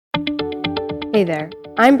Hey there,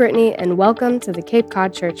 I'm Brittany, and welcome to the Cape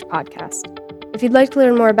Cod Church podcast. If you'd like to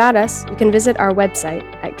learn more about us, you can visit our website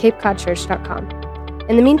at capecodchurch.com.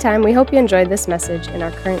 In the meantime, we hope you enjoyed this message in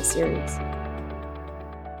our current series.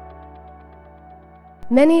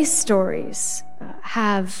 Many stories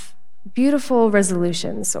have beautiful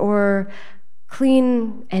resolutions or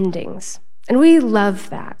clean endings, and we love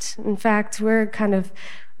that. In fact, when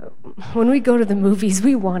we go to the movies,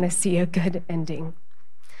 we want to see a good ending.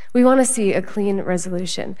 We want to see a clean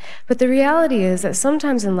resolution. But the reality is that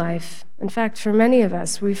sometimes in life, in fact, for many of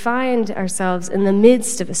us, we find ourselves in the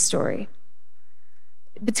midst of a story,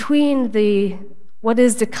 between the what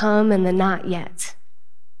is to come and the not yet.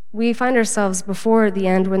 We find ourselves before the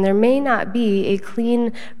end when there may not be a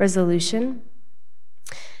clean resolution.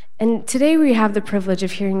 And today we have the privilege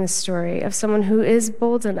of hearing the story of someone who is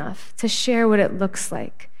bold enough to share what it looks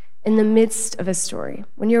like in the midst of a story,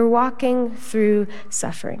 when you're walking through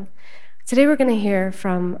suffering. Today we're going to hear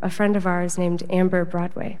from a friend of ours named Amber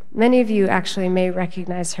Broadway. Many of you actually may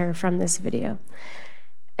recognize her from this video.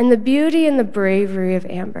 And the beauty and the bravery of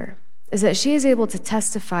Amber is that she is able to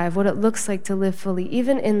testify of what it looks like to live fully,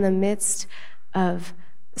 even in the midst of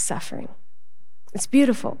suffering. It's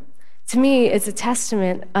beautiful. To me, it's a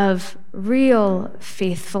testament of real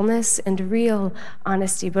faithfulness and real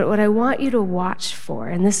honesty. But what I want you to watch for,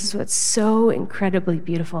 and this is what's so incredibly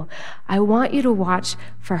beautiful, I want you to watch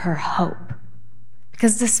for her hope.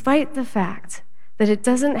 Because despite the fact that it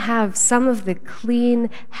doesn't have some of the clean,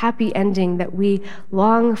 happy ending that we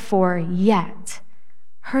long for yet,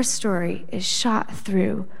 her story is shot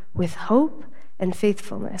through with hope and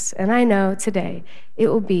faithfulness. And I know today it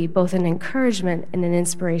will be both an encouragement and an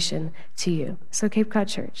inspiration to you. So Cape Cod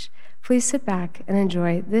Church, please sit back and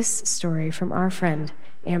enjoy this story from our friend,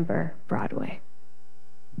 Amber Broadway.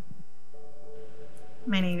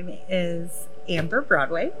 My name is Amber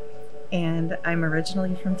Broadway, and I'm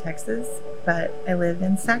originally from Texas, but I live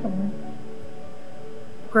in Sagamore.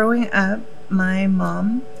 Growing up, my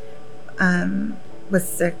mom was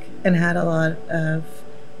sick and had a lot of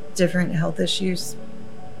different health issues.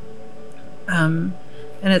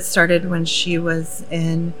 And it started when she was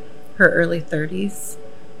in her early 30s.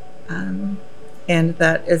 And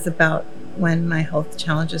that is about when my health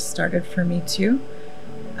challenges started for me too.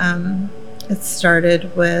 It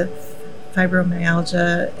started with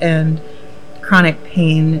fibromyalgia and chronic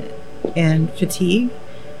pain and fatigue.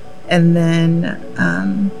 And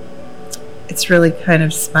then it's really kind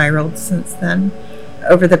of spiraled since then.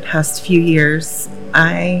 Over the past few years,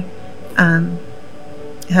 I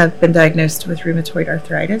have been diagnosed with rheumatoid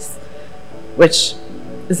arthritis, which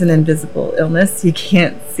is an invisible illness. You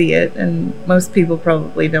can't see it, and most people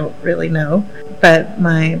probably don't really know. But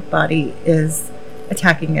my body is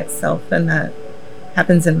attacking itself, and that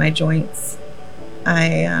happens in my joints. I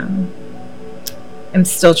am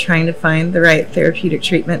still trying to find the right therapeutic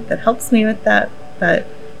treatment that helps me with that. But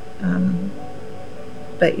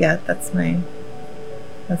yeah, that's my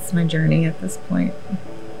journey at this point.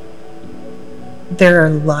 There are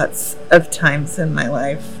lots of times in my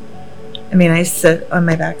life. I mean, I sit on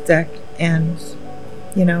my back deck and,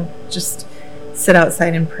 just sit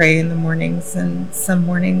outside and pray in the mornings. And some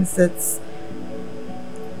mornings it's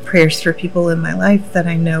prayers for people in my life that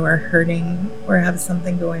I know are hurting or have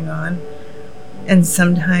something going on. And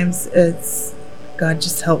sometimes it's, God,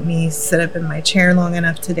 just help me sit up in my chair long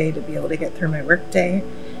enough today to be able to get through my work day.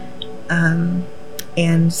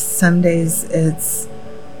 And some days it's,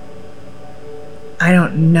 I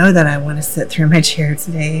don't know that I want to sit through my chair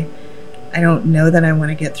today. I don't know that I want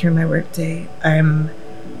to get through my workday. I'm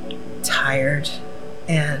tired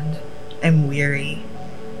and I'm weary.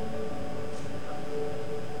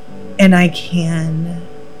 And I can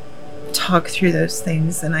talk through those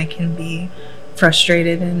things, and I can be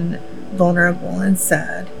frustrated and vulnerable and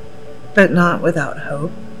sad, but not without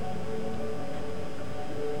hope.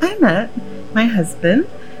 I met my husband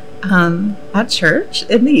at church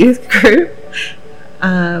in the youth group.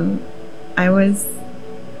 I was,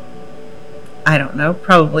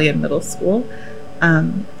 probably in middle school.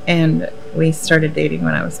 And we started dating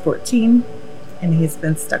when I was 14, and he's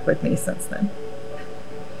been stuck with me since then.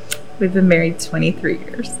 We've been married 23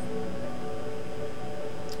 years.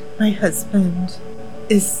 My husband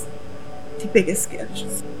is the biggest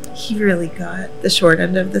gift. He really got the short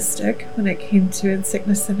end of the stick when it came to in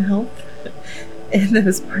sickness and health in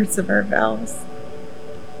those parts of our vows.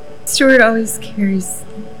 Stuart always carries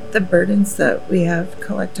the burdens that we have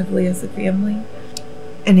collectively as a family,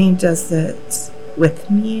 and he does it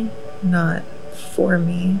with me, not for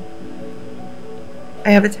me. I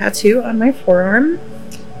have a tattoo on my forearm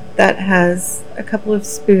that has a couple of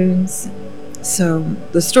spoons. So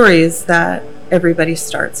the story is that everybody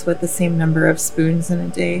starts with the same number of spoons in a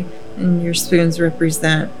day, and your spoons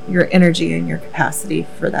represent your energy and your capacity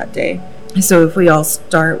for that day. So if we all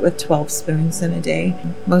start with 12 spoons in a day,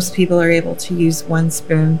 most people are able to use 1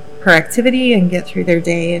 spoon per activity and get through their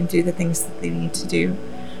day and do the things that they need to do.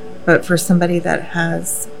 But for somebody that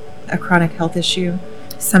has a chronic health issue,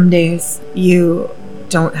 some days you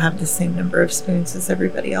don't have the same number of spoons as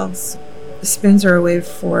everybody else. Spoons are a way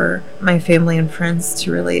for my family and friends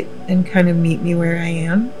to relate and kind of meet me where I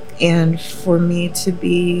am. And for me to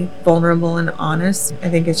be vulnerable and honest, I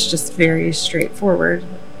think it's just very straightforward.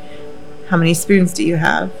 How many spoons do you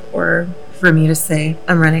have? Or for me to say,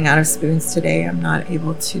 I'm running out of spoons today, I'm not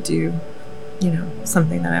able to do,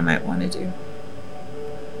 something that I might want to do.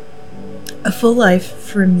 A full life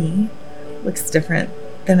for me looks different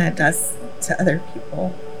than it does to other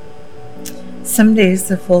people. Some days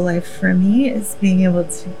the full life for me is being able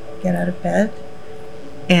to get out of bed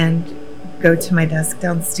and go to my desk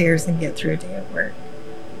downstairs and get through a day of work.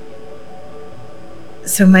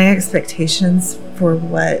 So my expectations for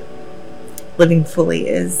what living fully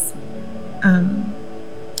is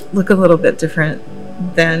look a little bit different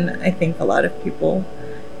than I think a lot of people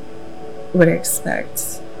would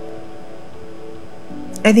expect.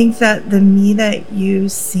 I think that the me that you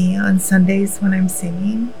see on Sundays when I'm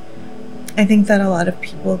singing, I think that a lot of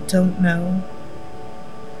people don't know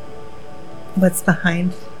what's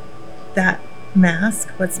behind that mask,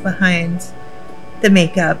 what's behind the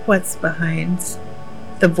makeup, what's behind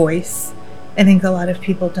the voice. I think a lot of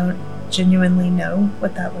people don't genuinely know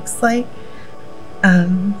what that looks like.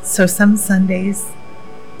 So some Sundays,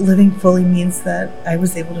 living fully means that I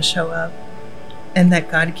was able to show up and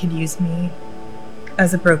that God could use me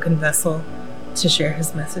as a broken vessel to share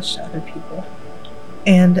his message to other people.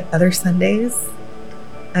 And other Sundays,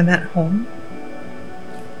 I'm at home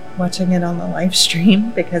watching it on the live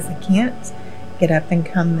stream because I can't get up and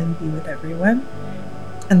come and be with everyone.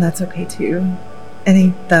 And that's okay too. I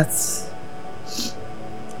think that's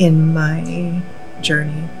in my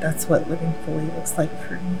journey. That's what living fully looks like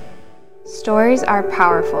for me. Stories are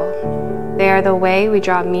powerful. They are the way we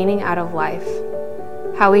draw meaning out of life,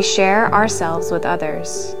 how we share ourselves with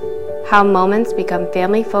others, how moments become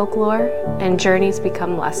family folklore and journeys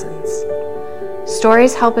become lessons.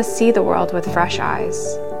 Stories help us see the world with fresh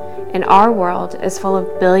eyes, and our world is full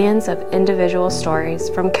of billions of individual stories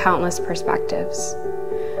from countless perspectives.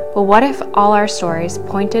 But what if all our stories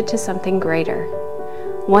pointed to something greater?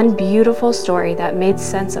 One beautiful story that made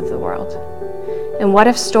sense of the world. And what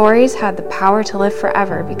if stories had the power to live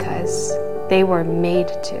forever because they were made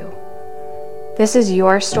to? This is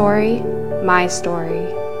your story, my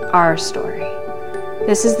story, our story.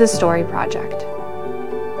 This is the Story Project.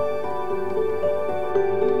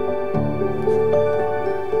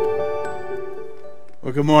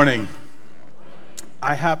 Well, good morning.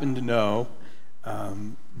 I happen to know,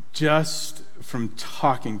 just from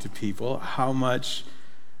talking to people, how much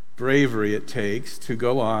bravery it takes to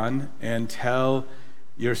go on and tell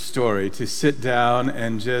your story, to sit down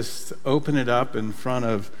and just open it up in front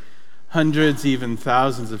of hundreds, even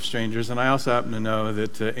thousands of strangers. And I also happen to know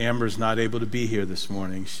that Amber's not able to be here this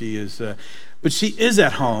morning. But she is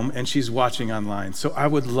at home and she's watching online. So I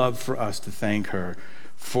would love for us to thank her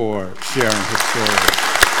for sharing her story.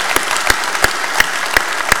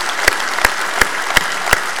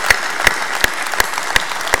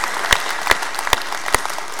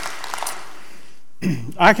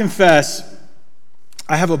 I confess,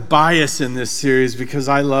 I have a bias in this series because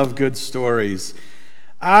I love good stories.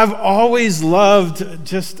 I've always loved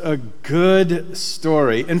just a good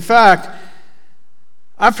story. In fact,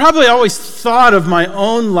 I've probably always thought of my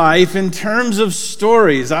own life in terms of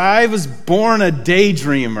stories. I was born a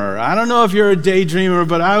daydreamer. I don't know if you're a daydreamer,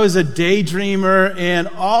 but I was a daydreamer, and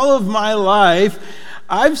all of my life,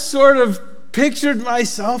 I've sort of pictured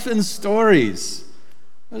myself in stories.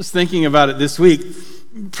 I was thinking about it this week.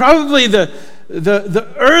 Probably the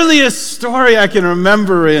earliest story I can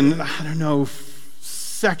remember in,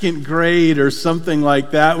 second grade or something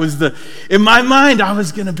like that was in my mind, I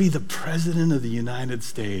was going to be the President of the United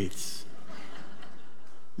States.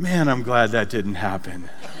 Man, I'm glad that didn't happen.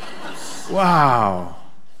 Wow.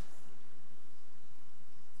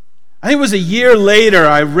 I think it was a year later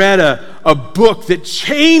I read a book that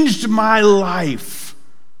changed my life.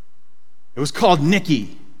 It was called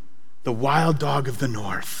Nicky, the Wild Dog of the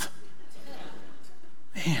North.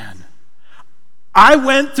 Man, I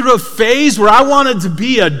went through a phase where I wanted to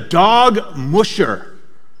be a dog musher.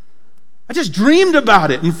 I just dreamed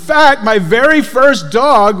about it. In fact, my very first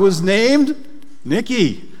dog was named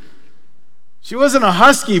Nicky. She wasn't a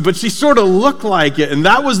husky, but she sort of looked like it, and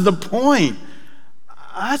that was the point.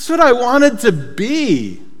 That's what I wanted to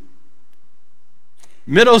be.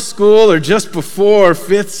 Middle school or just before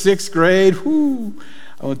 5th, 6th grade,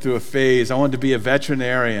 I went through a phase. I wanted to be a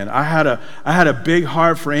veterinarian. I had a big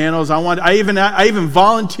heart for animals. I even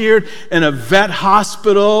volunteered in a vet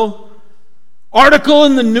hospital. Article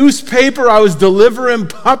in the newspaper. I was delivering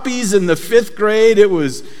puppies in the 5th grade. It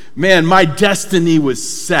was, man, my destiny was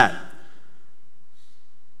set.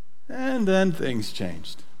 And then things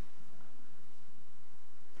changed.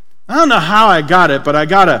 I don't know how I got it, but I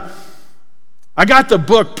got the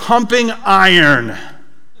book Pumping Iron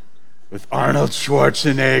with Arnold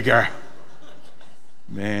Schwarzenegger.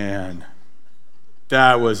 Man,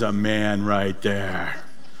 that was a man right there.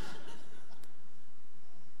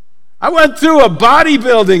 I went through a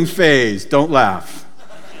bodybuilding phase. Don't laugh.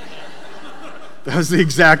 That was the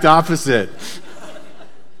exact opposite.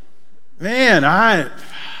 Man, I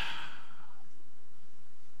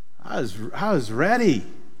was ready.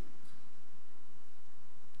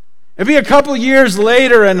 Maybe a couple years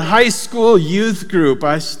later in high school youth group,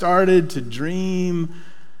 I started to dream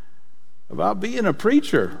about being a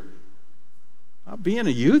preacher, about being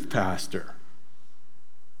a youth pastor.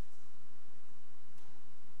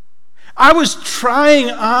 I was trying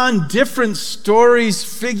on different stories,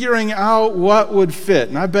 figuring out what would fit.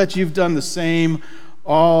 And I bet you've done the same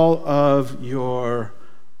all of your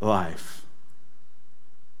life.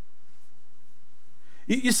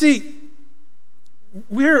 You see,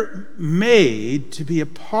 we're made to be a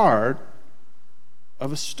part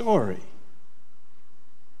of a story.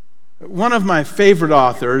 One of my favorite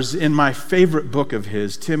authors, in my favorite book of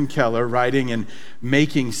his, Tim Keller, writing in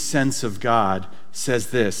Making Sense of God,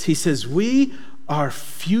 says this. He says, we are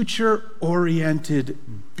future-oriented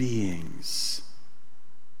beings.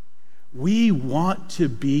 We want to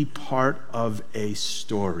be part of a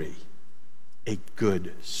story, a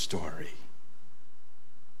good story.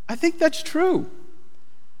 I think that's true.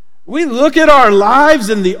 We look at our lives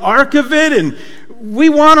and the arc of it, and we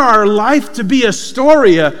want our life to be a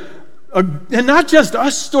story, and not just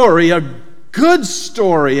a story, a good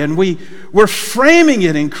story, and we're framing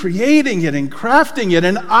it and creating it and crafting it.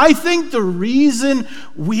 And I think the reason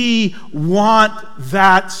we want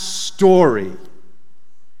that story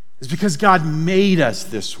is because God made us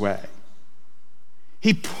this way.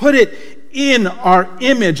 He put it in our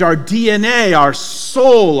image, our DNA, our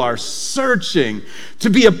soul, our searching, to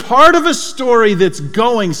be a part of a story that's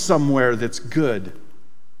going somewhere that's good.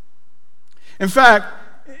 In fact,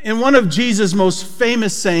 in one of Jesus' most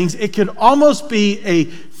famous sayings, it could almost be a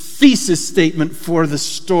thesis statement for the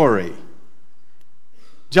story.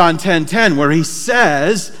 John 10:10, where he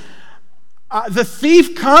says, the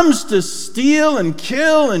thief comes to steal and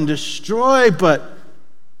kill and destroy, but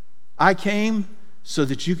I came so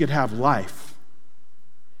that you could have life,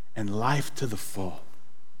 and life to the full.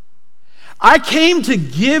 I came to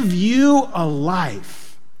give you a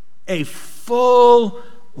life, a full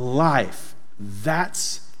life.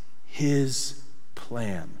 That's his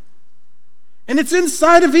plan. And it's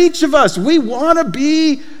inside of each of us. We want to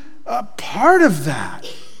be a part of that.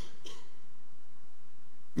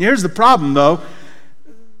 Here's the problem, though.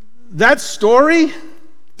 That story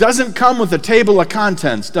doesn't come with a table of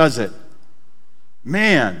contents, does it?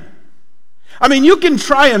 Man. I mean, you can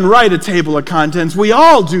try and write a table of contents. We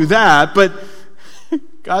all do that, but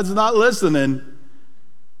God's not listening.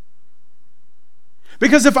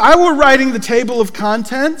 Because if I were writing the table of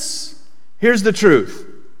contents, here's the truth.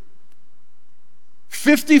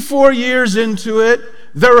 54 years into it,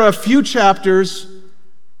 there are a few chapters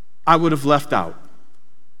I would have left out.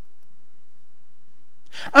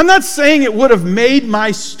 I'm not saying it would have made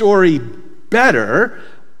my story better.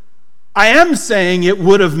 I am saying it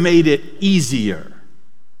would have made it easier.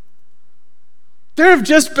 There have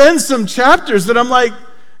just been some chapters that I'm like,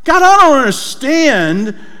 God, I don't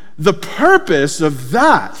understand the purpose of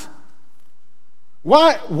that.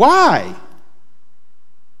 Why?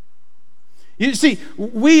 You see,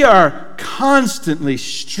 we are constantly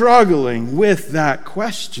struggling with that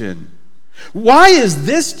question. Why is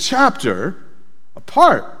this chapter a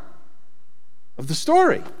part of the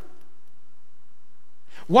story?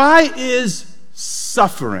 Why is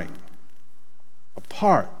suffering a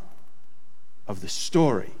part of the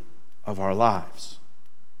story of our lives?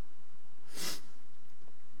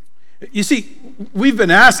 You see, we've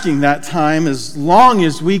been asking that time as long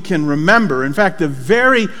as we can remember. In fact, the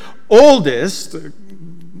very oldest,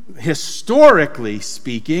 historically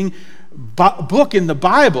speaking, book in the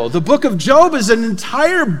Bible, the book of Job, is an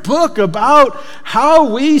entire book about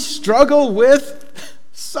how we struggle with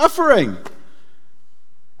suffering.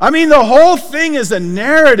 I mean, the whole thing is a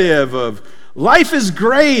narrative of life is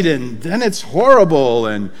great and then it's horrible,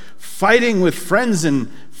 and fighting with friends and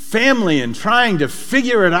family and trying to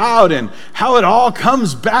figure it out, and how it all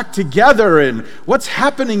comes back together, and what's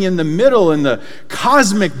happening in the middle, and the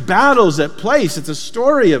cosmic battles at place. It's a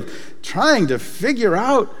story of trying to figure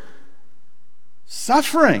out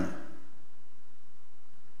suffering.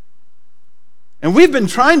 And we've been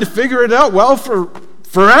trying to figure it out, well, for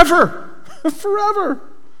forever. Forever.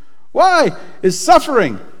 Why is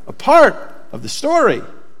suffering a part of the story?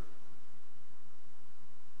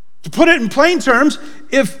 To put it in plain terms,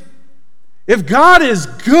 if God is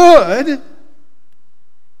good,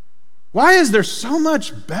 why is there so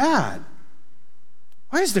much bad?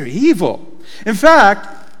 Why is there evil? In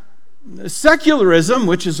fact, secularism,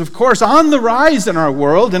 which is of course on the rise in our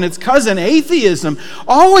world, and its cousin atheism,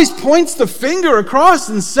 always points the finger across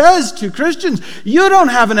and says to Christians, you don't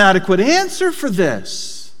have an adequate answer for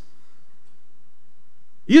this.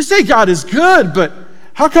 You say God is good, but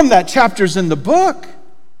how come that chapter's in the book?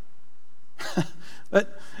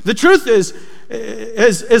 But the truth is,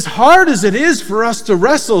 as hard as it is for us to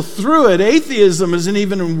wrestle through it, atheism is an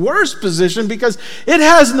even worse position because it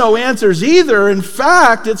has no answers either. In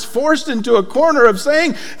fact, it's forced into a corner of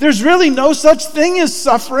saying there's really no such thing as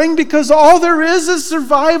suffering because all there is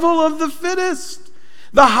survival of the fittest.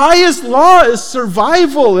 The highest law is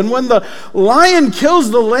survival, and when the lion kills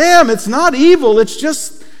the lamb, it's not evil, it's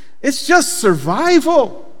just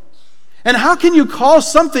survival. And how can you call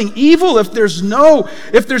something evil if there's no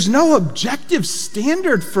objective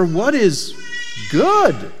standard for what is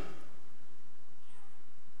good?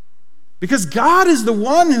 Because God is the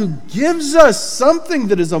one who gives us something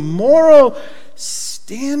that is a moral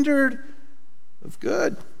standard of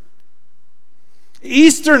good.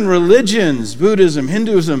 Eastern religions, Buddhism,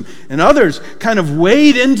 Hinduism, and others kind of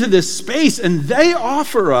wade into this space, and they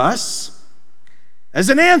offer us, as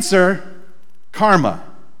an answer, karma.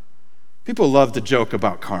 People love to joke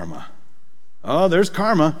about karma. Oh, there's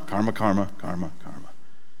karma. Karma, karma, karma, karma.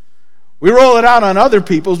 We roll it out on other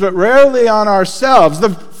people's, but rarely on ourselves.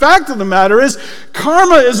 The fact of the matter is,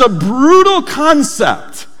 karma is a brutal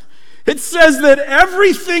concept. It says that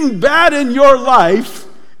everything bad in your life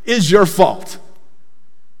is your fault.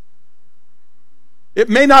 It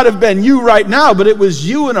may not have been you right now, but it was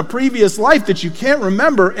you in a previous life that you can't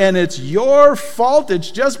remember, and it's your fault.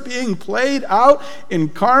 It's just being played out in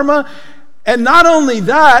karma. And not only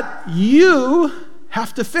that, you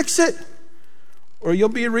have to fix it, or you'll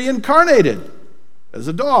be reincarnated as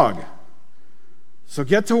a dog. So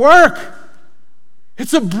get to work.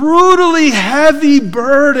 It's a brutally heavy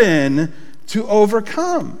burden to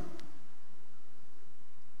overcome.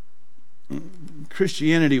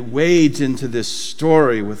 Christianity wades into this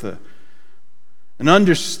story with an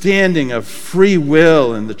understanding of free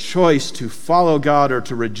will and the choice to follow God or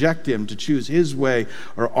to reject Him, to choose His way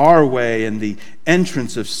or our way, and the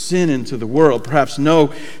entrance of sin into the world. Perhaps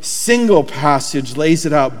no single passage lays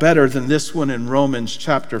it out better than this one in Romans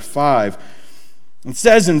chapter 5. It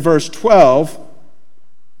says in verse 12,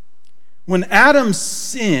 when Adam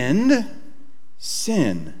sinned,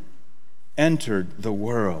 sin entered the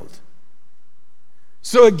world.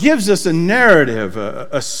 So it gives us a narrative,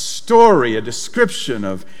 a story, a description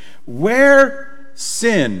of where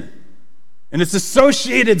sin and its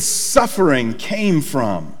associated suffering came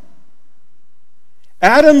from.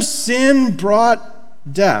 Adam's sin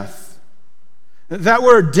brought death. That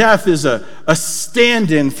word death is a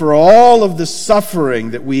stand-in for all of the suffering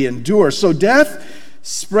that we endure. So death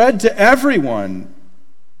spread to everyone,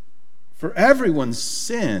 for everyone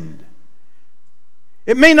sinned.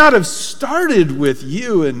 It may not have started with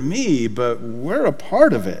you and me, but we're a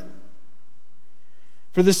part of it.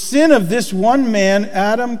 For the sin of this one man,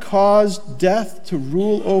 Adam, caused death to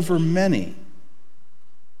rule over many.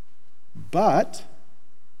 But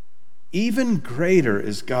even greater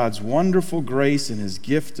is God's wonderful grace and His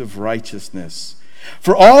gift of righteousness.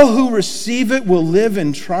 For all who receive it will live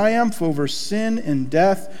in triumph over sin and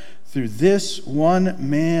death through this one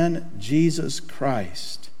man, Jesus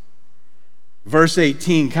Christ. Verse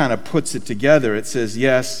 18 kind of puts it together. It says,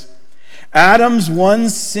 yes, Adam's one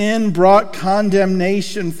sin brought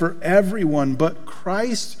condemnation for everyone, but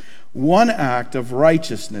Christ's one act of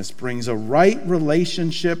righteousness brings a right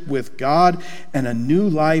relationship with God and a new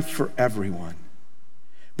life for everyone.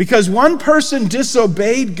 Because one person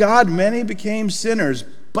disobeyed God, many became sinners,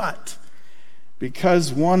 but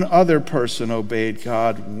because one other person obeyed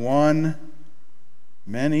God,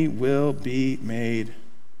 many will be made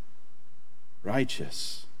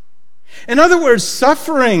righteous. In other words,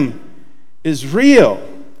 suffering is real,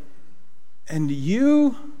 and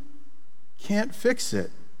you can't fix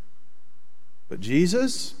it. But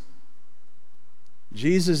Jesus,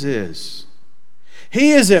 Jesus is.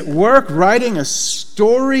 He is at work writing a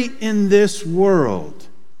story in this world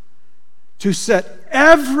to set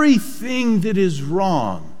everything that is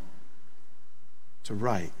wrong to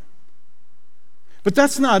right. But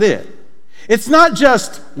that's not it. It's not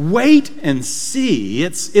just wait and see.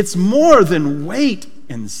 It's more than wait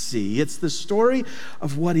and see. It's the story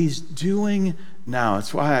of what he's doing now.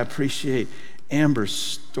 It's why I appreciate Amber's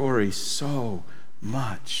story so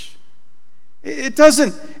much. It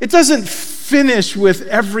doesn't finish with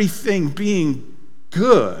everything being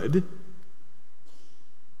good.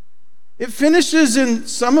 It finishes in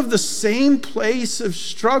some of the same place of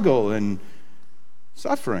struggle and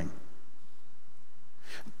suffering.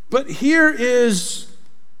 But here is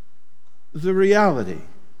the reality.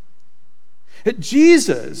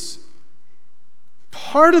 Jesus,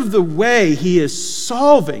 part of the way he is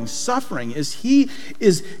solving suffering is he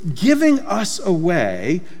is giving us a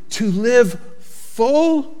way to live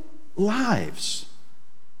full lives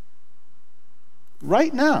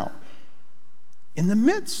right now in the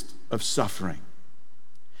midst of suffering.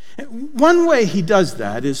 One way he does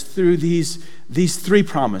that is through these three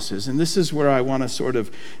promises, and this is where I want to sort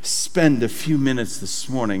of spend a few minutes this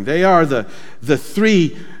morning. They are the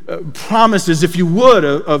three promises, if you would,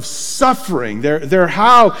 of suffering. They're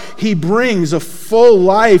how he brings a full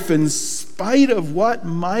life in spite of what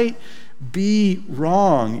might be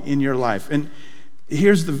wrong in your life. And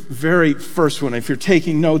here's the very first one. If you're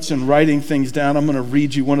taking notes and writing things down, I'm going to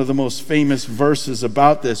read you one of the most famous verses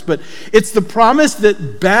about this. But it's the promise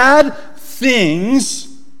that bad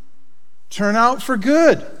things turn out for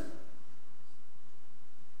good.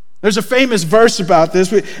 There's a famous verse about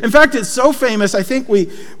this. In fact, it's so famous, I think we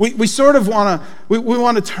sort of want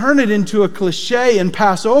to turn it into a cliche and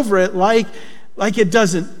pass over it like it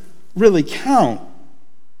doesn't really count.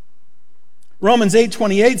 Romans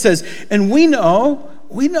 8:28 says, and we know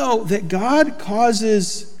that God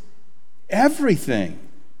causes everything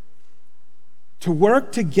to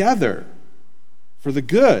work together for the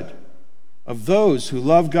good of those who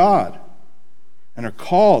love God and are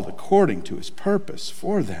called according to his purpose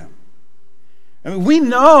for them. I mean, we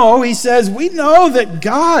know, he says, we know that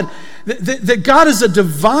God is a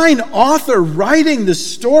divine author writing the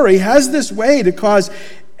story, has this way to cause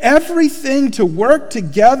everything to work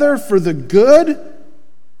together for the good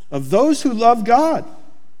of those who love God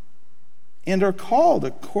and are called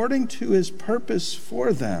according to his purpose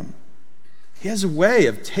for them. He has a way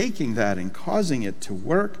of taking that and causing it to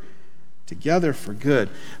work together for good.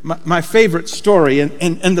 My favorite story, and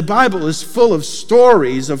the Bible is full of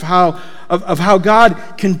stories of how God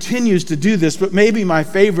continues to do this, but maybe my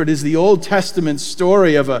favorite is the Old Testament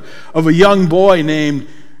story of a young boy named,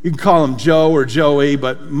 you can call him Joe or Joey,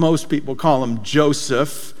 but most people call him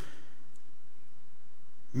Joseph.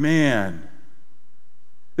 Man,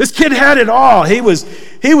 this kid had it all. He was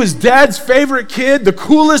Dad's favorite kid, the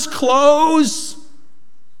coolest clothes.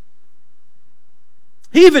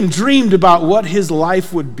 He even dreamed about what his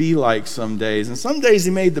life would be like some days. And some days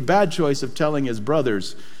he made the bad choice of telling his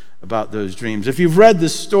brothers about those dreams. If you've read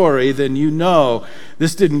this story, then you know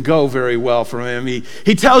this didn't go very well for him. He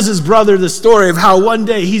tells his brother the story of how one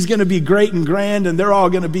day he's going to be great and grand and they're all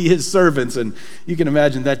going to be his servants. And you can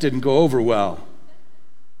imagine that didn't go over well.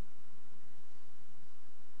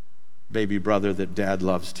 Baby brother that Dad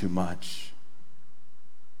loves too much.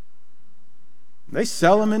 They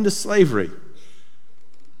sell him into slavery.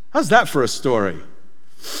 How's that for a story?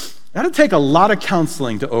 That'll take a lot of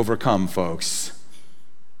counseling to overcome, folks.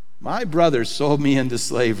 My brother sold me into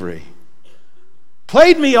slavery.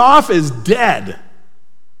 Played me off as dead.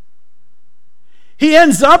 He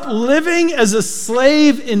ends up living as a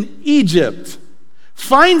slave in Egypt.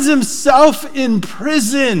 Finds himself in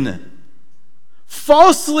prison.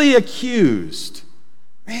 Falsely accused.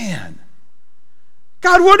 Man.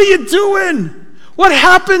 God, what are you doing? What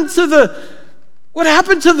happened to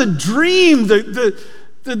the dream,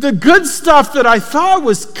 the good stuff that I thought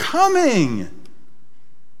was coming?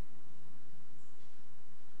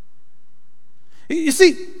 You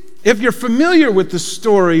see, if you're familiar with the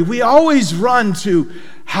story, we always run to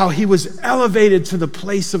how he was elevated to the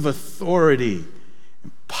place of authority.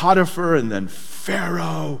 Potiphar and then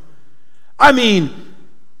Pharaoh. I mean,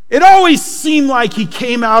 it always seemed like he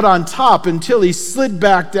came out on top until he slid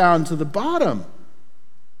back down to the bottom.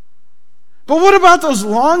 But what about those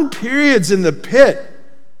long periods in the pit?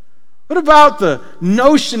 What about the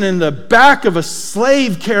notion in the back of a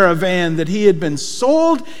slave caravan that he had been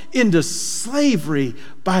sold into slavery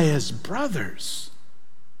by his brothers?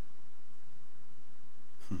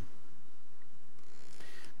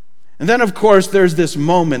 And then, of course, there's this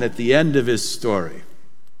moment at the end of his story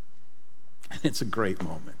And it's a great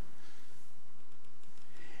moment.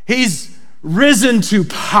 He's risen to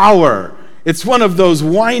power. It's one of those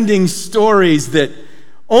winding stories that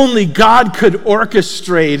only God could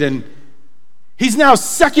orchestrate, and he's now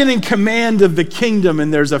second in command of the kingdom,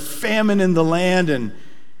 and there's a famine in the land, and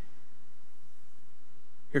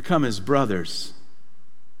here come his brothers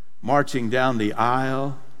marching down the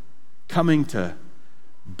aisle, coming to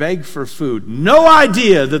beg for food. No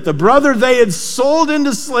idea that the brother they had sold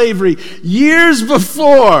into slavery years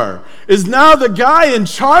before is now the guy in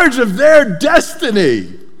charge of their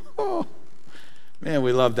destiny. Oh, man,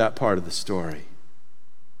 we love that part of the story.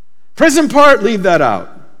 Prison part, leave that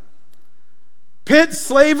out. Pit,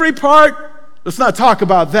 slavery part, let's not talk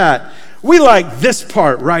about that. We like this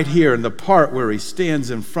part right here, and the part where he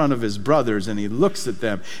stands in front of his brothers and he looks at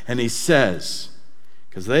them and he says,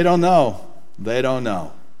 because they don't know.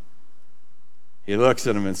 He looks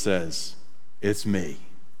at them and says, "It's me,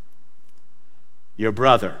 your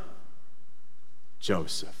brother,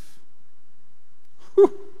 Joseph."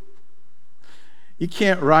 Whew. You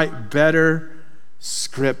can't write better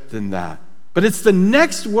script than that. But it's the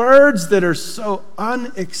next words that are so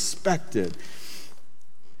unexpected.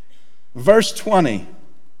 Verse 20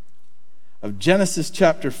 of Genesis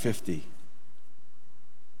chapter 50.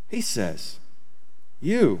 He says,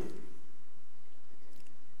 "You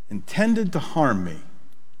intended to harm me,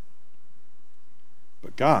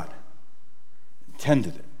 but God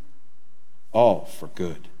intended it all for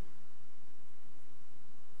good.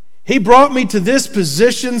 He brought me to this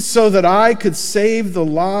position so that I could save the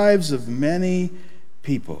lives of many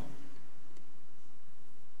people.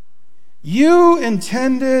 You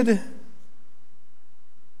intended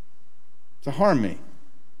to harm me,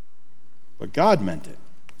 but God meant it.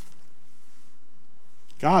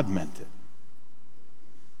 God meant it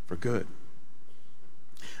for good."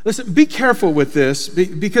 Listen, be careful with this,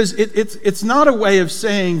 because it's not a way of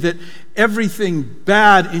saying that everything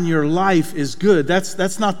bad in your life is good.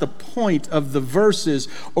 That's not the point of the verses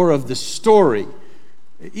or of the story.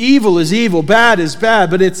 Evil is evil, bad is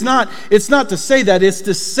bad, but it's not to say that. It's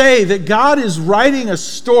to say that God is writing a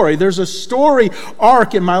story. There's a story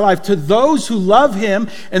arc in my life to those who love Him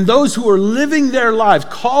and those who are living their lives,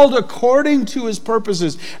 called according to His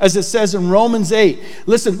purposes, as it says in Romans 8.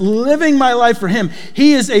 Listen, living my life for Him.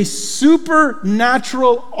 He is a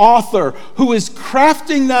supernatural author who is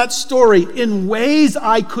crafting that story in ways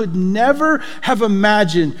I could never have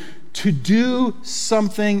imagined to do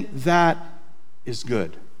something that is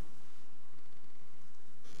good.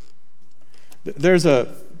 There's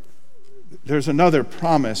another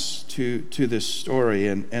promise to this story,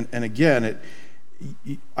 and again,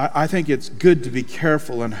 I think it's good to be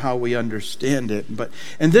careful in how we understand it.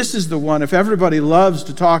 And this is the one, if everybody loves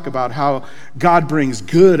to talk about how God brings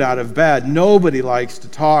good out of bad, nobody likes to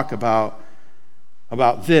talk about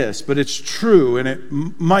this, but it's true, and it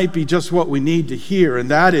might be just what we need to hear, and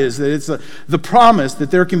that is that it's the promise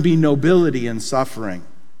that there can be nobility in suffering.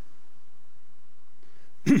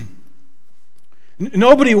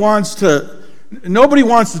 Nobody wants to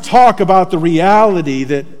talk about the reality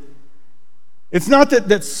that it's not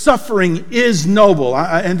that suffering is noble,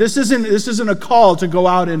 and this isn't a call to go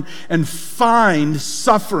out and find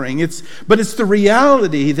suffering. But it's the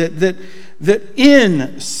reality that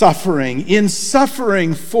in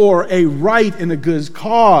suffering for a right and a good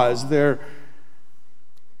cause, there's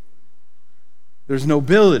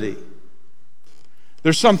nobility.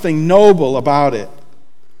 There's something noble about it.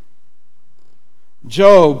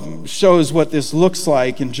 Job shows what this looks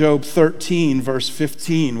like in Job 13, verse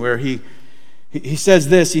 15, where he says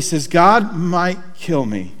this. He says, "God might kill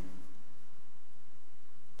me,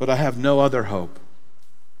 but I have no other hope."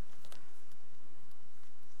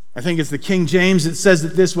 I think it's the King James that says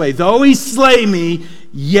it this way: "Though he slay me,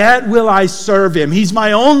 yet will I serve him." He's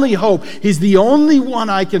my only hope. He's the only one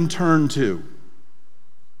I can turn to.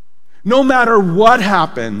 No matter what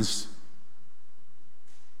happens,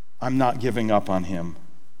 I'm not giving up on him.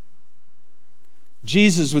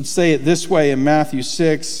 Jesus would say it this way in Matthew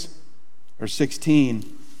 6 or 16.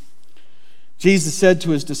 Jesus said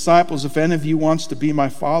to his disciples, "If any of you wants to be my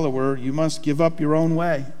follower, you must give up your own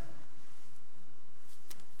way.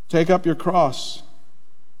 Take up your cross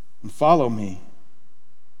and follow me.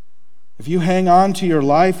 If you hang on to your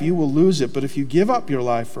life, you will lose it. But if you give up your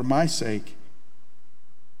life for my sake,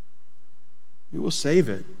 you will save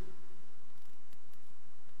it."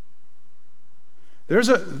 There's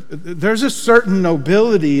a certain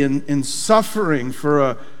nobility in suffering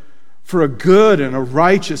for a good and a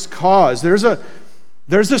righteous cause. There's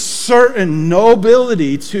a certain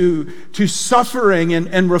nobility to suffering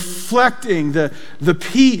and reflecting the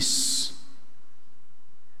peace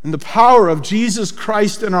and the power of Jesus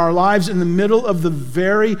Christ in our lives in the middle of the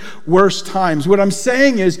very worst times. What I'm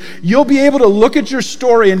saying is, you'll be able to look at your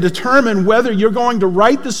story and determine whether you're going to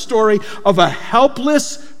write the story of a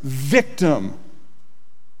helpless victim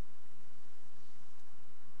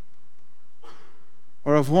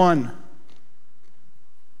or of one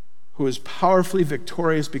who is powerfully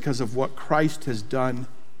victorious because of what Christ has done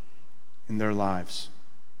in their lives.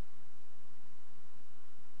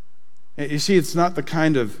 You see, it's not the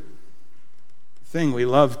kind of thing we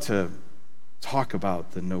love to talk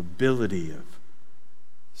about, the nobility of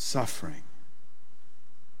suffering.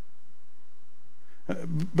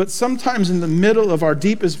 But sometimes in the middle of our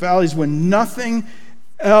deepest valleys, when nothing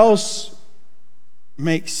else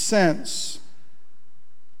makes sense,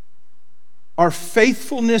 our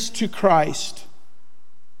faithfulness to Christ,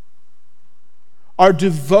 our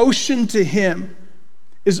devotion to Him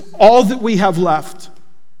is all that we have left.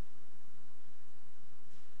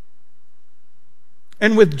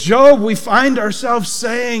 And with Job, we find ourselves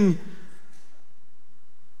saying,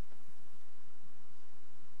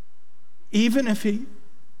 even if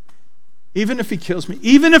he kills me,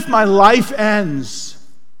 even if my life ends,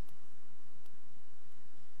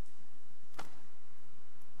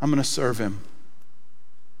 I'm going to serve Him.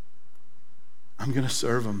 I'm going to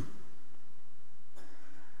serve Him.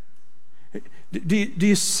 Do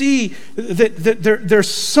you see that there's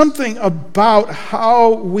something about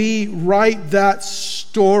how we write that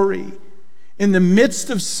story in the midst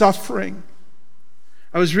of suffering?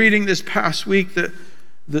 I was reading this past week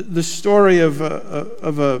the story of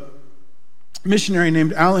a missionary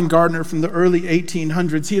named Alan Gardner from the early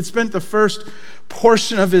 1800s. He had spent the first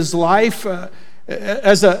portion of his life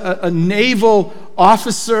as a naval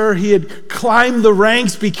officer. He had climbed the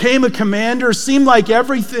ranks, became a commander, seemed like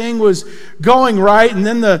everything was going right, and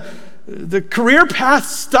then the career path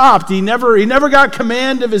stopped. He never got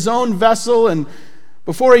command of his own vessel, and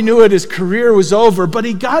before he knew it, his career was over. But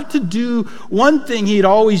he got to do one thing he'd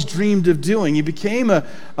always dreamed of doing. He became a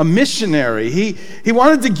missionary. He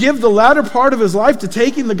wanted to give the latter part of his life to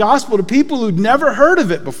taking the gospel to people who'd never heard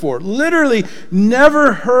of it before, literally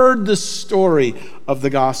never heard the story of the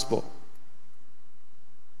gospel.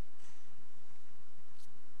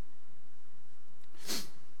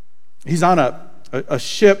 He's on a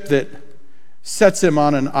ship that sets him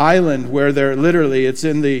on an island where it's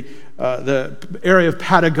in the area of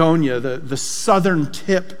Patagonia, the southern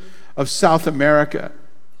tip of South America.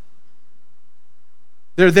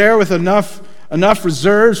 They're there with enough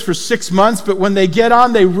reserves for 6 months, but when they get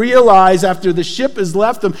on, they realize, after the ship has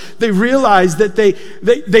left them, they realize that they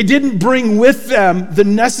didn't bring with them the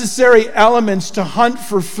necessary elements to hunt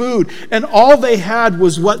for food, and all they had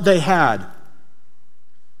was what they had.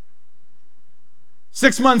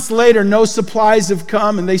 6 months later, no supplies have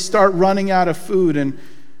come, and they start running out of food, and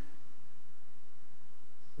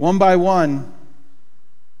one by one,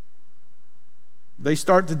 they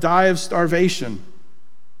start to die of starvation.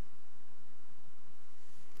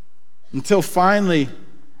 Until finally,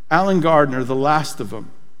 Alan Gardner, the last of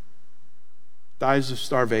them, dies of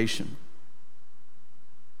starvation.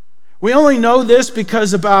 We only know this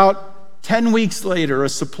because about 10 weeks later, a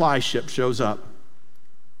supply ship shows up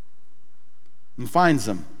and finds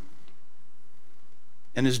them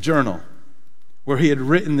in his journal, where he had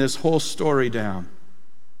written this whole story down.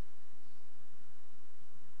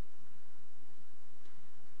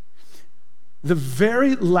 The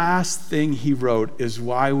very last thing he wrote is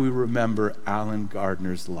why we remember Alan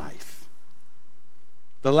Gardner's life.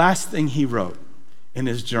 The last thing he wrote in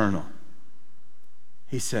his journal,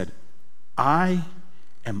 he said, "I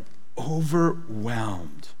am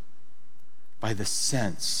overwhelmed by the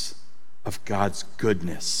sense of God's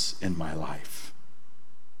goodness in my life."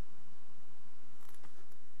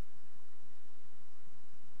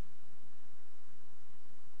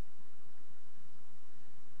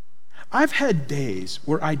 I've had days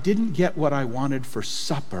where I didn't get what I wanted for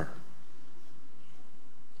supper,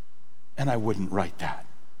 and I wouldn't write that.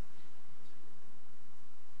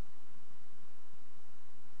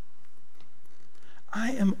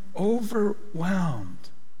 I am overwhelmed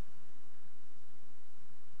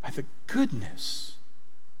by the goodness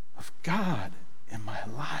of God in my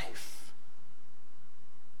life.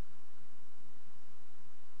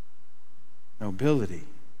 Nobility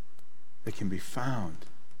that can be found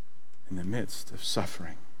in the midst of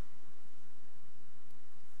suffering.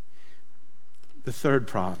 The third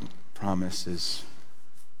promise is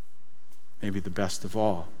maybe the best of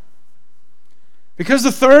all. Because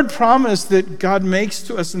the third promise that God makes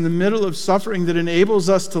to us in the middle of suffering that enables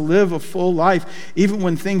us to live a full life, even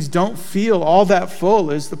when things don't feel all that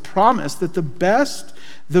full, is the promise that the best,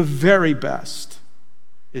 the very best,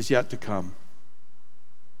 is yet to come.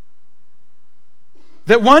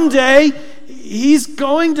 That one day, he's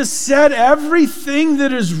going to set everything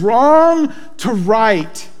that is wrong to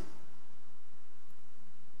right.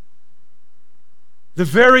 The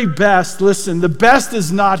very best, listen, the best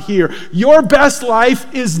is not here. Your best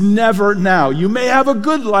life is never now. You may have a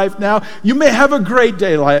good life now. You may have a great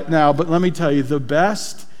day now. But let me tell you, the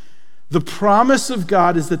best, the promise of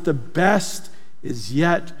God is that the best is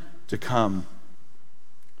yet to come.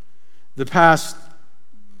 The past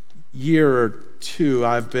year or two,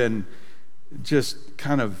 I've been just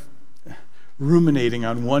kind of ruminating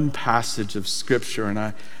on one passage of Scripture, and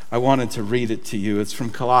I wanted to read it to you. It's from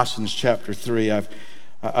Colossians chapter 3.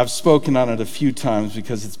 I've spoken on it a few times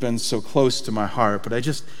because it's been so close to my heart, but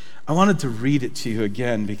I wanted to read it to you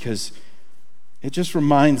again because it just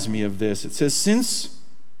reminds me of this. It says,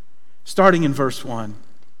 starting in verse 1,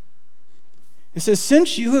 it says,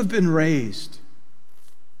 since you have been raised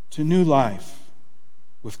to new life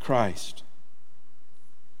with Christ,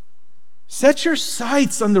 set your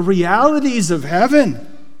sights on the realities of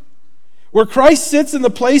heaven, where Christ sits in the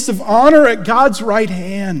place of honor at God's right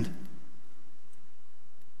hand.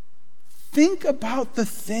 Think about the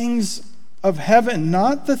things of heaven,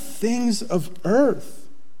 not the things of earth.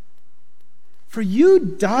 For you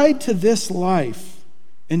died to this life,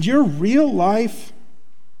 and your real life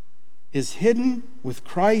is hidden with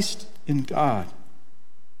Christ in God.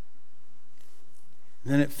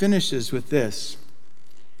 And then it finishes with this.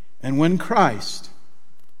 And when Christ,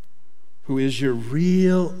 who is your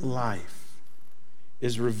real life,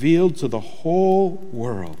 is revealed to the whole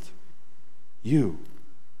world, you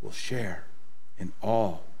will share in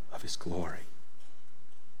all of his glory.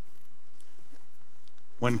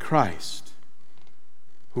 When Christ,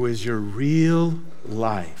 who is your real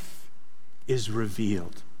life, is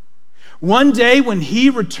revealed. One day when he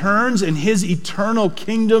returns and his eternal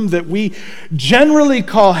kingdom that we generally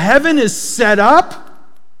call heaven is set up,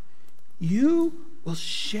 you will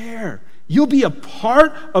share. You'll be a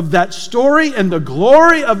part of that story and the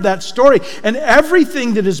glory of that story. And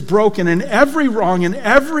everything that is broken and every wrong and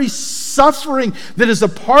every suffering that is a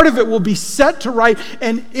part of it will be set to right,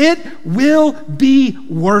 and it will be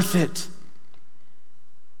worth it.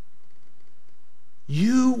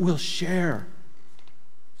 You will share.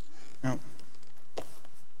 Now,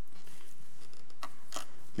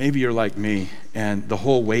 maybe you're like me, and the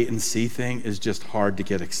whole wait and see thing is just hard to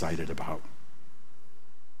get excited about.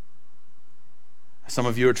 Some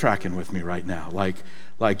of you are tracking with me right now. Like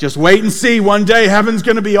just wait and see. One day heaven's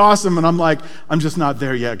going to be awesome. And I'm like, I'm just not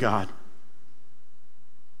there yet, God.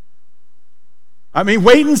 I mean,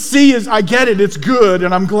 wait and see I get it. It's good.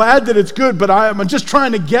 And I'm glad that it's good. But I'm just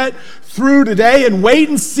trying to get through today. And wait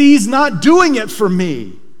and see's not doing it for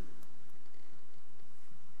me.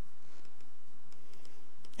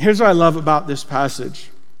 Here's what I love about this passage.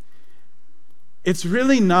 It's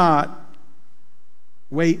really not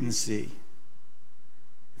wait and see.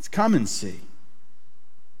 It's come and see.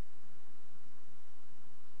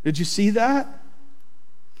 Did you see that?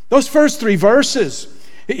 Those first three verses.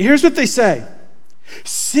 Here's what they say.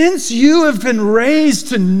 Since you have been raised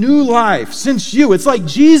to new life, it's like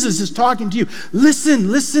Jesus is talking to you.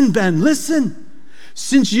 Listen, Ben, listen.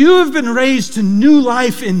 Since you have been raised to new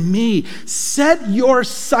life in me, set your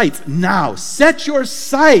sights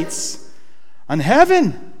on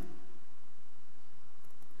heaven.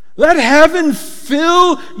 Let heaven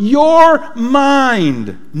fill your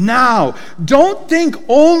mind now. Don't think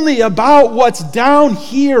only about what's down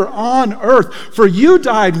here on earth. For you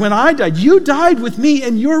died when I died. You died with me,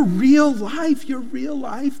 and your real life,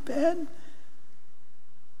 Ben,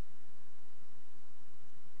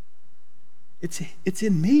 it's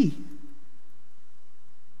in me.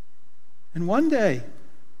 And one day,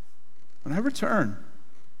 when I return,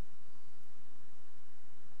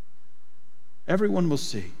 everyone will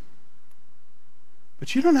see.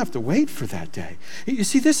 But you don't have to wait for that day. You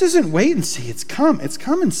see, this isn't wait and see. It's come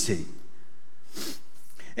and see.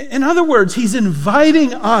 In other words, he's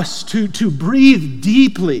inviting us to breathe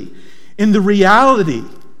deeply in the reality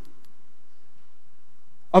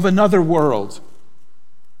of another world.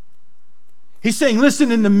 He's saying,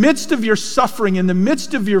 listen, in the midst of your suffering, in the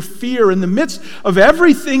midst of your fear, in the midst of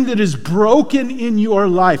everything that is broken in your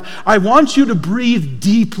life, I want you to breathe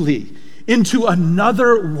deeply into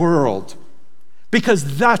another world.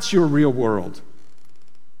 Because that's your real world.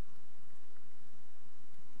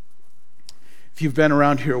 If you've been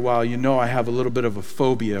around here a while, you know I have a little bit of a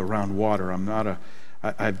phobia around water.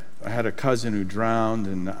 I had a cousin who drowned,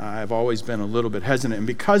 and I've always been a little bit hesitant. And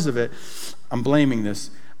because of it, I'm blaming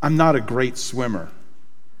this. I'm not a great swimmer.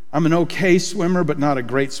 I'm an okay swimmer, but not a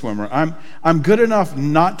great swimmer. I'm good enough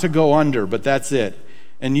not to go under, but that's it.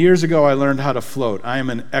 And years ago, I learned how to float. I am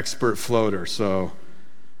an expert floater, so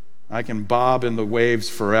I can bob in the waves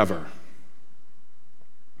forever.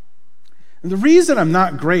 And the reason I'm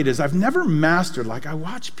not great is I've never mastered, like I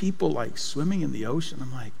watch people like swimming in the ocean.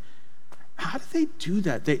 I'm like, how do they do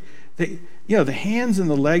that? They the hands and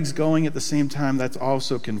the legs going at the same time, that's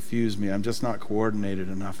also confused me. I'm just not coordinated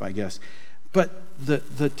enough, I guess. But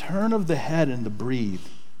the turn of the head and the breathe,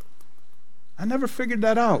 I never figured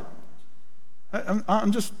that out.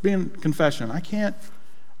 I'm just being confession. I try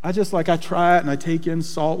it and I take in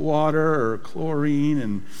salt water or chlorine,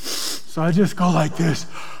 and so I just go like this,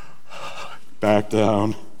 back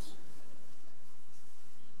down.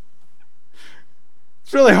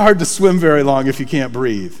 It's really hard to swim very long if you can't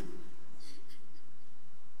breathe.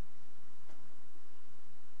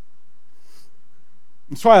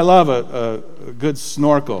 That's why I love a good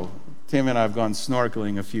snorkel. Tammy and I have gone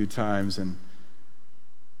snorkeling a few times, and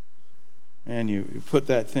you put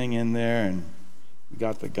that thing in there, and you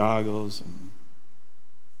got the goggles, and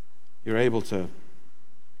you're able to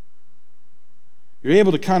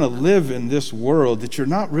kind of live in this world that you're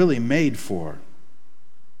not really made for,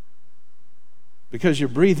 because you're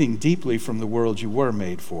breathing deeply from the world you were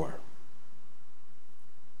made for.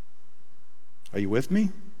 Are you with me?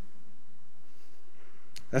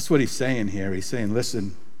 That's what he's saying here. He's saying,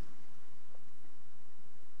 listen,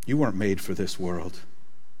 you weren't made for this world.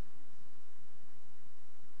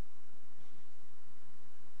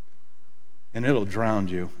 And it'll drown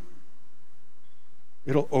you.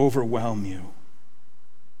 It'll overwhelm you.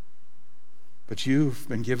 But you've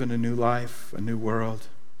been given a new life, a new world.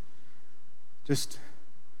 Just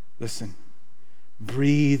listen.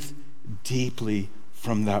 Breathe deeply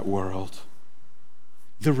from that world.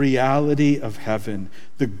 The reality of heaven,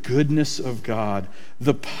 the goodness of God,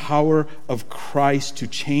 the power of Christ to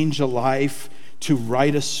change a life, to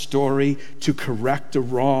write a story, to correct a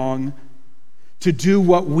wrong, to do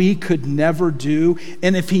what we could never do.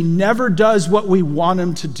 And if he never does what we want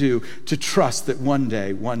him to do, to trust that one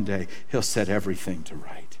day, he'll set everything to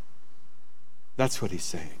right. That's what he's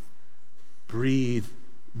saying. Breathe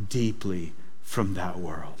deeply from that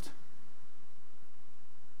world.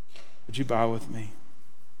 Would you bow with me?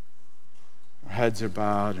 Our heads are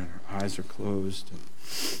bowed and our eyes are closed. And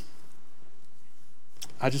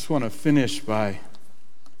I just want to finish by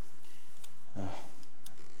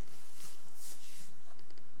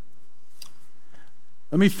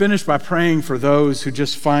let me finish by praying for those who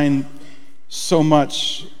just find so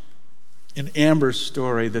much in Amber's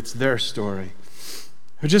story that's their story,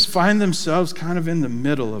 who just find themselves kind of in the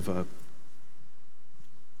middle of a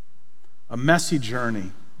messy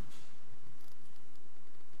journey.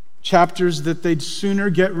 Chapters that they'd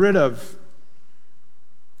sooner get rid of.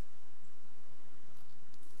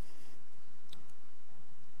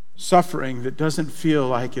 Suffering that doesn't feel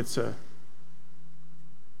like it's a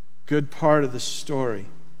good part of the story.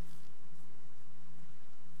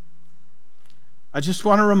 I just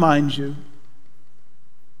want to remind you,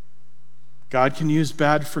 God can use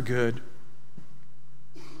bad for good.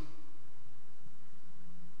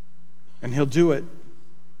 And he'll do it.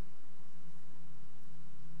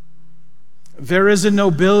 There is a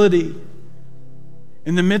nobility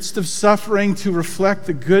in the midst of suffering to reflect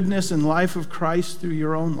the goodness and life of Christ through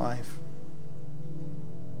your own life.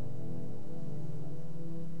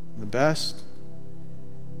 The best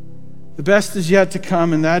is yet to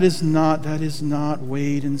come, and that is not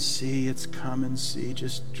wait and see, it's come and see.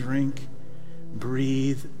 Just drink,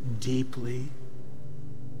 breathe deeply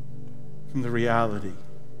from the reality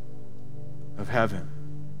of heaven,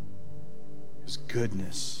 His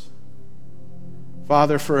goodness.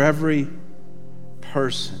 Father, for every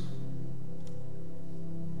person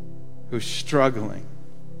who's struggling,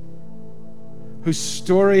 whose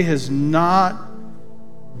story has not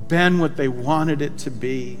been what they wanted it to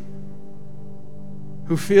be,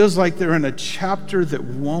 who feels like they're in a chapter that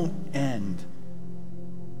won't end,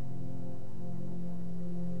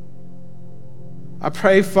 I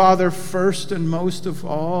pray, Father, first and most of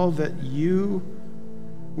all, that you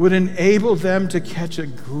would enable them to catch a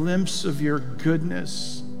glimpse of your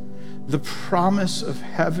goodness, the promise of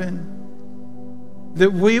heaven,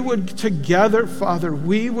 that we would together, Father,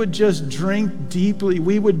 we would just drink deeply,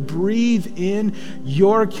 we would breathe in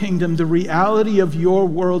your kingdom, the reality of your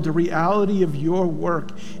world, the reality of your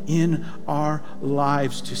work in our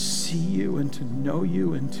lives, to see you and to know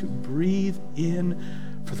you and to breathe in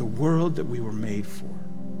for the world that we were made for.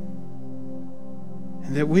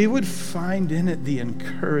 And that we would find in it the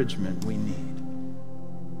encouragement we need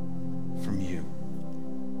from you.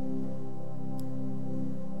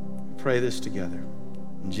 pray this together.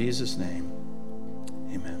 In Jesus' name,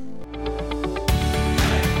 amen.